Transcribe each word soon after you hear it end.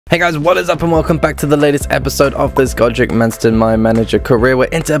Hey guys, what is up and welcome back to the latest episode of this Godric Manston My Manager career. We're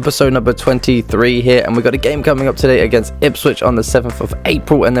into episode number 23 here, and we've got a game coming up today against Ipswich on the 7th of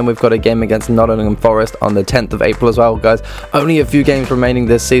April, and then we've got a game against Nottingham Forest on the 10th of April as well, guys. Only a few games remaining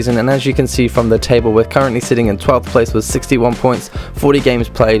this season, and as you can see from the table, we're currently sitting in 12th place with 61 points, 40 games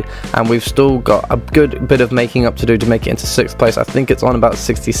played, and we've still got a good bit of making up to do to make it into 6th place. I think it's on about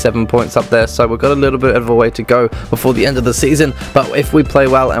 67 points up there, so we've got a little bit of a way to go before the end of the season, but if we play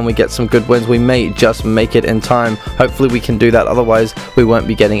well and we get some good wins, we may just make it in time. Hopefully we can do that, otherwise we won't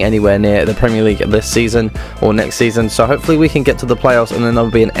be getting anywhere near the Premier League this season or next season. So hopefully we can get to the playoffs, and then there'll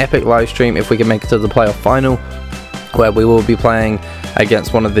be an epic live stream if we can make it to the playoff final, where we will be playing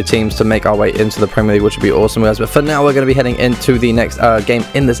against one of the teams to make our way into the Premier League, which would be awesome, guys. But for now, we're going to be heading into the next game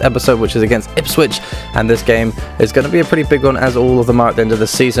in this episode, which is against Ipswich, and this game is going to be a pretty big one, as all of them are at the end of the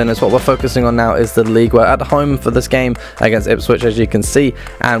season. It's what we're focusing on now is the league. We're at home for this game against Ipswich, as you can see,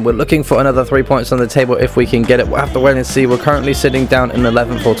 and we're looking for another 3 points on the table if we can get it. We'll have to wait and see. We're currently sitting down in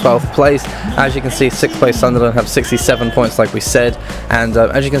 11th or 12th place. As you can see, 6th place Sunderland have 67 points, like we said, and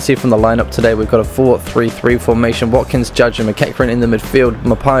as you can see from the lineup today, we've got a 4-3-3 formation. Watkins, Judge and McEachran in the midfield,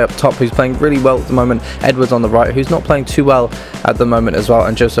 Mapai up top, who's playing really well at the moment, Edwards on the right, who's not playing too well at the moment as well,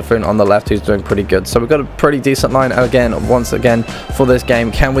 and Josephine on the left, who's doing pretty good. So we've got a pretty decent line once again for this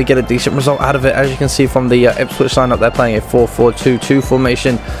game. Can we get a decent result out of it? As you can see from the Ipswich lineup, they're playing a 4-4-2-2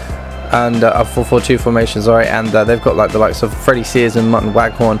 formation, and a 4-4-2 formation, sorry, and they've got like the likes of Freddie Sears and Mutton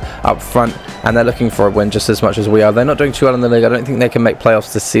Waghorn up front, and they're looking for a win just as much as we are. They're not doing too well in the league. I don't think they can make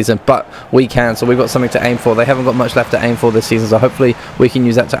playoffs this season, but we can, so we've got something to aim for. They haven't got much left to aim for this season, so hopefully we can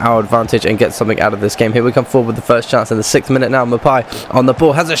use that to our advantage and get something out of this game. Here we come forward with the first chance in the 6th minute now. Mapai on the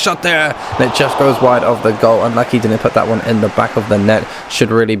ball, has a shot there, and it just goes wide of the goal. Unlucky didn't put that one in the back of the net.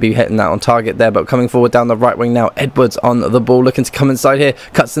 Should really be hitting that on target there, but coming forward down the right wing now, Edwards on the ball, looking to come inside here,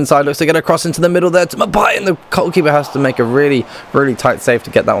 cuts inside, looks to get across into the middle there to Mapai, and the goalkeeper has to make a really tight save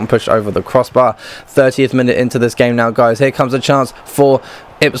to get that one pushed over the crossbar. 30th minute into this game now, guys. Here comes a chance for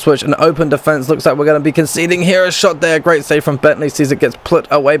Ipswich, an open defence. Looks like we're going to be conceding here. A shot there, great save from Bentley. Sees it gets put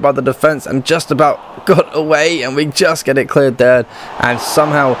away by the defence and just about got away, and we just get it cleared there, and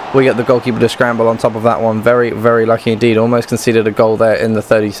somehow we get the goalkeeper to scramble on top of that one. Very lucky indeed. Almost conceded a goal there in the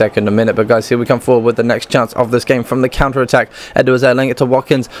 32nd minute. But guys, here we come forward with the next chance of this game from the counter attack. Edwards there, laying it to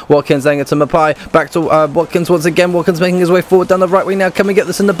Watkins laying it to Mapai, back to Watkins once again. Watkins making his way forward down the right wing now. Can we get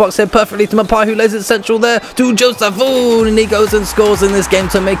this in the box here perfectly to Mapai, who lays it central there to Josephine, and he goes and scores in this game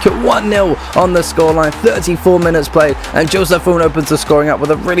to make it 1-0 on the scoreline. 34 minutes played, and Josephine opens the scoring up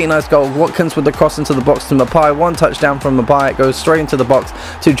with a really nice goal. Watkins with the cross into the box to Mapai. One touchdown from Mapai. It goes straight into the box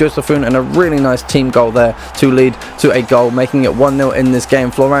to Josephine, and a really nice team goal there to lead to a goal, making it 1-0 in this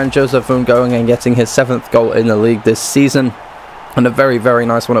game. Florent Josephine going and getting his 7th goal in the league this season, and a very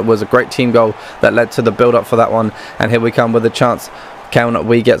nice one. It was a great team goal that led to the build-up for that one. And here we come with a chance. Can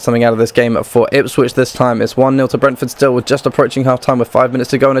we get something out of this game for Ipswich this time? It's 1-0 to Brentford still, with just approaching half-time with 5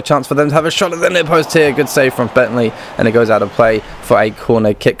 minutes to go, and a chance for them to have a shot at the near post here. Good save from Bentley, and it goes out of play for a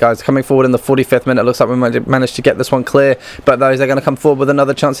corner kick, guys. Coming forward in the 45th minute, looks like we might manage to get this one clear, but they're going to come forward with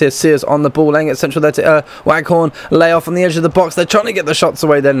another chance here. Sears on the ball, laying it central there to Waghorn, lay off on the edge of the box. They're trying to get the shots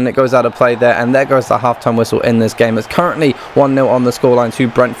away then, and it goes out of play there, and there goes the half-time whistle in this game. It's currently 1-0 on the scoreline to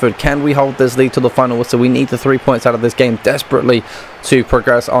Brentford. Can we hold this lead to the final whistle? We need the 3 points out of this game desperately to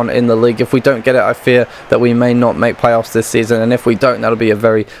progress on in the league. If we don't get it, I fear that we may not make playoffs this season, and if we don't, that'll be a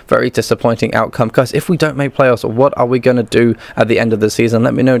very disappointing outcome. Guys, if we don't make playoffs, what are we going to do at the end of the season?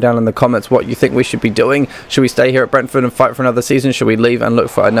 Let me know down in the comments what you think we should be doing. Should we stay here at Brentford and fight for another season? Should we leave and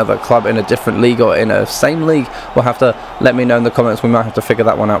look for another club in a different league or in a same league? We'll have to let me know in the comments. We might have to figure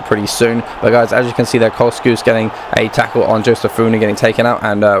that one out pretty soon. But guys, as you can see there, Kolsku's getting a tackle on Josephine and getting taken out,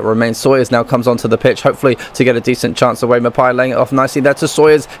 and Romain Sawyers now comes onto the pitch, hopefully to get a decent chance away. Mapai laying it off nicely there to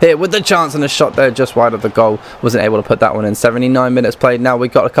Sawyers, here with the chance, and a shot there just wide of the goal. Wasn't able to put that one in. 79 minutes played now.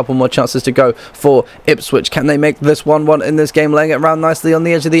 We've got a couple more chances to go for Ipswich. Can they make this 1-1 in this game? Laying it around nicely on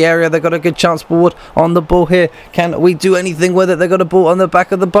the edge of the area. They've got a good chance forward on the ball here. Can we do anything with it? They've got a ball on the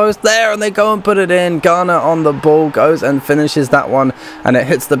back of the post there, and they go and put it in. Garner on the ball goes and finishes that one, and it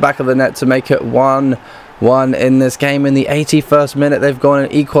hits the back of the net to make it 1-1 in this game. In the 81st minute, they've gone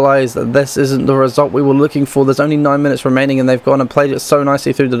and equalised. This isn't the result we were looking for. There's only 9 minutes remaining, and they've gone and played it so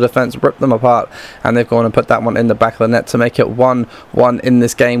nicely through the defence, ripped them apart, and they've gone and put that one in the back of the net to make it 1-1 in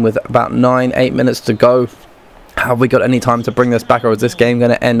this game with about 8 minutes to go. Have we got any time to bring this back, or is this game going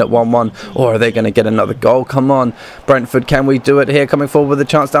to end at 1-1, or are they going to get another goal? Come on, Brentford, can we do it here? Coming forward with a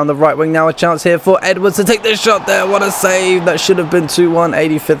chance down the right wing now, a chance here for Edwards to take this shot there. What a save. That should have been 2-1,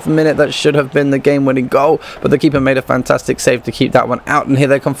 85th minute. That should have been the game-winning goal, but the keeper made a fantastic save to keep that one out, and here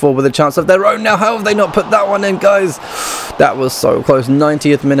they come forward with a chance of their own now. How have they not put that one in, guys? That was so close.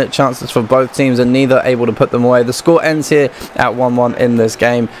 90th minute chances for both teams, and neither able to put them away. The score ends here at 1-1 in this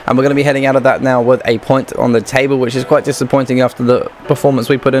game, and we're going to be heading out of that now with a point on the table, which is quite disappointing after the performance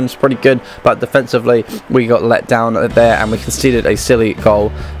we put in. It's pretty good, but defensively we got let down there and we conceded a silly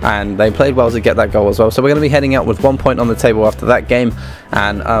goal, and they played well to get that goal as well. So we're going to be heading out with 1 point on the table after that game,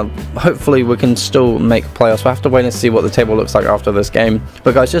 and hopefully we can still make playoffs. We'll have to wait and see what the table looks like after this game.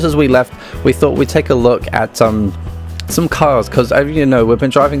 But guys, just as we left, we thought we'd take a look at some cars, because as you know, we've been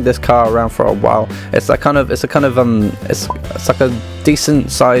driving this car around for a while. It's like a decent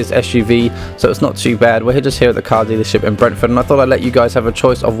sized SUV, so it's not too bad. We're just here at the car dealership in Brentford, and I thought I'd let you guys have a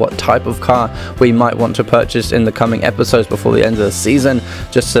choice of what type of car we might want to purchase in the coming episodes before the end of the season,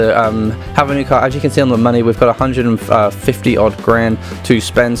 just to have a new car. As you can see on the money, we've got 150 odd grand to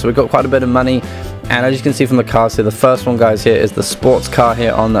spend, so we've got quite a bit of money. And as you can see from the cars here, the first one, guys, here is the sports car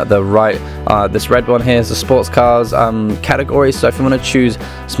here on the right. This red one here is the sports cars category. So if you want to choose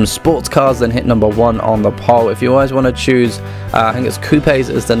some sports cars, then hit number 1 on the poll. If you always want to choose, I think it's coupes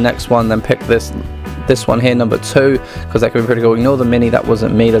is the next one, then pick this one here, number 2, because that could be pretty cool. Ignore the mini, that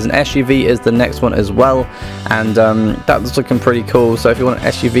wasn't me. There's an SUV is the next one as well, and that's looking pretty cool. So if you want an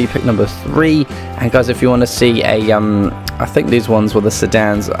SUV, pick number 3. And guys, if you want to see a I think these ones were the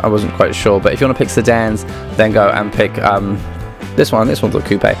sedans, I wasn't quite sure, but if you want to pick sedans, then go and pick this one's a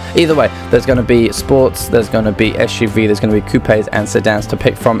coupe. Either way, there's going to be sports, there's going to be SUV, there's going to be coupes and sedans to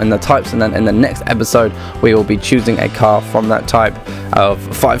pick from in the types, and then in the next episode we will be choosing a car from that type of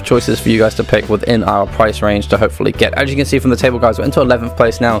 5 choices for you guys to pick within our price range to hopefully get. As you can see from the table, guys, we're into 11th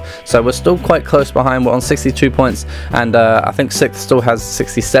place now, so we're still quite close behind. We're on 62 points, and I think 6th still has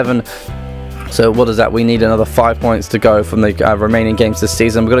 67. So what is that? We need another 5 points to go from the remaining games this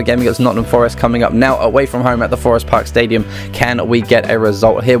season. We've got a game against Nottingham Forest coming up now, away from home at the Forest Park Stadium. Can we get a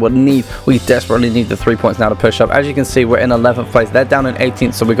result here? We desperately need the 3 points now to push up. As you can see, we're in 11th place. They're down in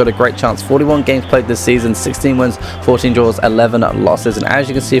 18th, so we've got a great chance. 41 games played this season, 16 wins, 14 draws, 11 losses. And as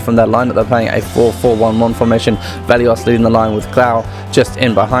you can see from their lineup, they're playing a 4-4-1-1 formation. Velios leading the line with Clow just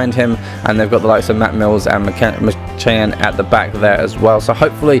in behind him, and they've got the likes of Matt Mills and McChan at the back there as well. So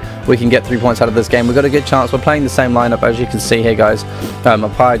hopefully we can get 3 points out of this game. We've got a good chance. We're playing the same lineup as you can see here, guys.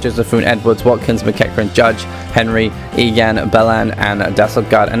 Mapai, Josephine, Edwards, Watkins, McEachran, Judge, Henry, Egan, Bellan, and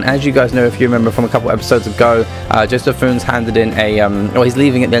Dasselgaard. And as you guys know, if you remember from a couple episodes ago, Josephine's handed in a or he's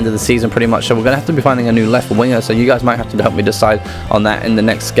leaving at the end of the season pretty much, so we're going to have to be finding a new left winger. So you guys might have to help me decide on that in the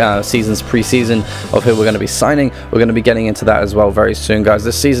next season's pre-season of who we're going to be signing. We're going to be getting into that as well very soon, guys.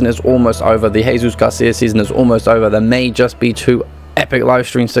 This season is almost over. The Jesus Garcia season is almost over. There may just be 2 epic live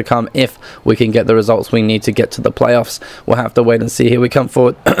streams to come if we can get the results we need to get to the playoffs. We'll have to wait and see. Here we come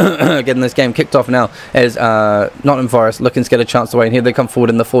forward, getting this game kicked off now is Nottingham Forest looking to get a chance away, and here they come forward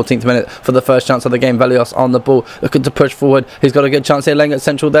in the 14th minute for the first chance of the game. Velios on the ball, looking to push forward. He's got a good chance here, laying it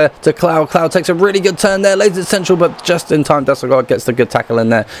central there to Cloud. Cloud takes a really good turn there, lays it central, but just in time Dasselgaard gets the good tackle in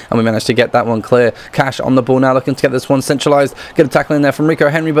there, and we managed to get that one clear. Cash on the ball now, looking to get this one centralised. Get a tackle in there from Rico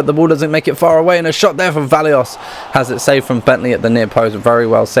Henry, but the ball doesn't make it far away, and a shot there from Velios has it saved from Bentley at the near post. Very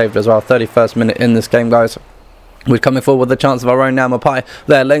well saved as well. 31st minute in this game, guys. We're coming forward with a chance of our own now. Mapai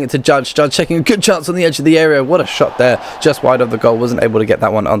there, laying it to Judge. Judge taking a good chance on the edge of the area. What a shot there, just wide of the goal. Wasn't able to get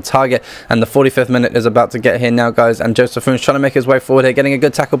that one on target. And the 45th minute is about to get here now, guys. And Josephine's trying to make his way forward here, getting a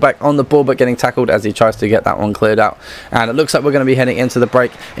good tackle back on the ball, but getting tackled as he tries to get that one cleared out. And it looks like we're going to be heading into the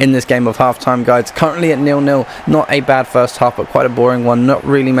break in this game of half-time, guys. Currently at 0-0. Not a bad first half, but quite a boring one. Not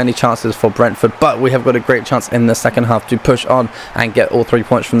really many chances for Brentford, but we have got a great chance in the second half to push on and get all 3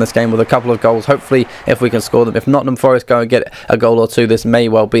 points from this game with a couple of goals. Hopefully, if we can score them. If Nottingham Forest go and get a goal or 2, this may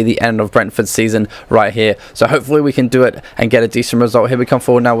well be the end of Brentford's season right here. So hopefully we can do it and get a decent result. Here we come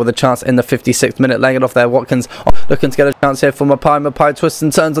forward now with a chance in the 56th minute, laying it off there. Watkins looking to get a chance here for Mapai. Mapai twists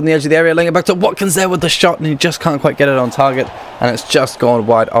and turns on the edge of the area, laying it back to Watkins there with the shot, and he just can't quite get it on target, and it's just gone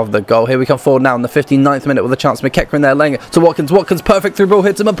wide of the goal. Here we come forward now in the 59th minute with a chance. McEachran there, laying it to Watkins. Watkins perfect through ball,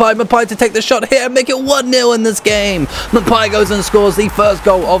 hit to Mapai. Mapai to take the shot here and make it 1-0 in this game. Mapai goes and scores the first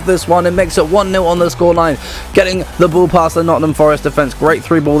goal of this one and makes it 1-0 on the scoreline, getting the ball past the Nottingham Forest defence. Great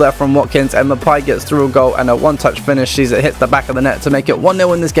through ball there from Watkins, and Mapai gets through a goal and a one-touch finish. It hits the back of the net to make it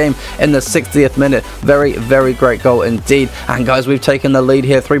 1-0 in this game in the 60th minute. Very, very great great goal indeed. And guys, we've taken the lead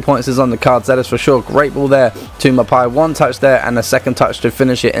here. 3 points is on the cards, that is for sure. Great ball there to Mapai. One touch there and a second touch to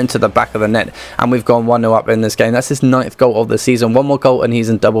finish it into the back of the net. And we've gone 1-0 up in this game. That's his 9th goal of the season. One more goal and he's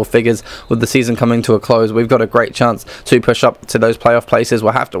in double figures. With the season coming to a close, we've got a great chance to push up to those playoff places.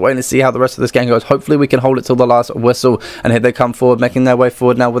 We'll have to wait and see how the rest of this game goes. Hopefully we can hold it till the last whistle. And here they come forward, making their way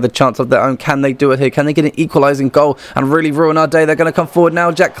forward now with a chance of their own. Can they do it here? Can they get an equalising goal and really ruin our day? They're going to come forward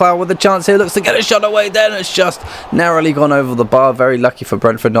now. Jack Clough with a chance here. Looks to get a shot away there, and it's just narrowly gone over the bar. Very lucky for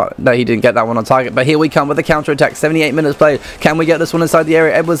Brentford that he didn't get that one on target. But here we come with the counter-attack. 78 minutes played. Can we get this one inside the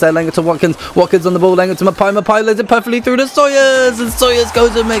area? Edwards there, Langer to Watkins. Watkins on the ball, Langer to Mapai. Mapai lets it perfectly through to Sawyers, and Sawyers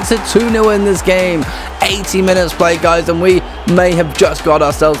goes and makes it 2-0 in this game. 80 minutes played, guys, and we may have just got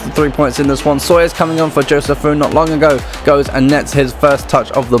ourselves the 3 points in this one. Sawyers coming on for Josephoon not long ago goes and nets his first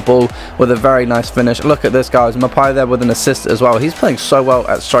touch of the ball with a very nice finish. Look at this, guys. Mapai there with an assist as well. He's playing so well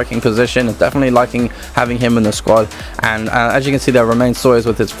at striking position. Definitely liking having him in the squad. And as you can see, there remains Sawyers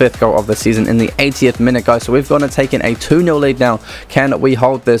with his 5th goal of the season in the 80th minute, guys. So we've gone and taken a 2-0 lead now. Can we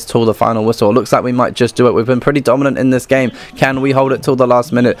hold this till the final whistle? It looks like we might just do it. We've been pretty dominant in this game. Can we hold it till the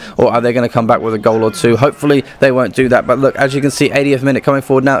last minute, or are they going to come back with a goal or two? Hopefully they won't do that. But look, as you can see, 80th minute coming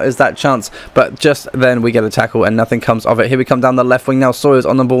forward now is that chance. But just then we get a tackle and nothing comes of it. Here we come down the left wing now. Sawyers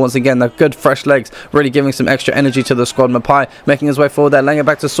on the ball once again. They're good fresh legs, really giving some extra energy to the squad. Mapai making his way forward there. Langer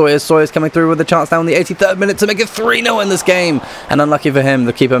back to Sawyers. Sawyers coming through with a chance now in the 83rd minute to make it 3-0 in this game. And unlucky for him,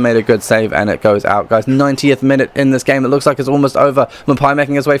 the keeper made a good save and it goes out, guys. 90th minute in this game. It looks like it's almost over. Mapai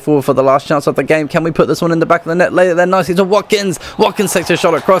making his way forward for the last chance of the game. Can we put this one in the back of the net? Later there nicely to Watkins. Watkins takes a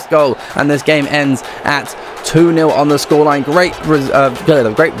shot at cross goal, and this game ends at 2-0 on the scoreline.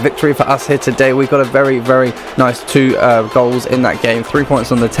 Great victory for us here today. We've got a very, very nice 2 goals in that game. 3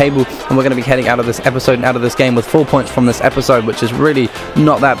 points on the table, and we're going to be heading out of this episode and out of this game with 4 points from this episode, which is really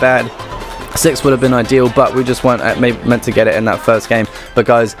not that bad. 6 would have been ideal, but we just weren't meant to get it in that first game. But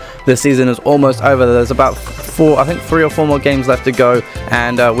guys, the season is almost over. There's about 3 or 4 more games left to go,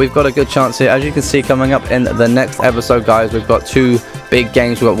 and we've got a good chance here. As you can see, coming up in the next episode, guys, we've got 2 big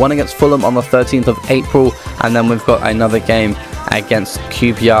games. We've got one against Fulham on the 13th of April, and then we've got another game against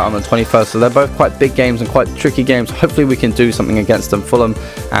QPR on the 21st. So they're both quite big games and quite tricky games. Hopefully we can do something against them, Fulham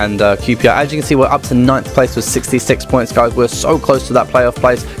and QPR. As you can see, we're up to 9th place with 66 points, guys. We're so close to that playoff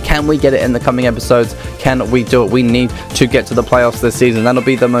place. Can we get it in the coming episodes? Can we do it? We need to get to the playoffs this season. That'll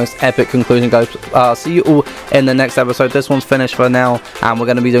be the most epic conclusion, guys. See you all in the next episode. This one's finished for now, and we're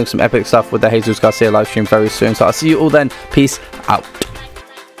going to be doing some epic stuff with the Jesus Garcia live stream very soon. So I'll see you all then. Peace out.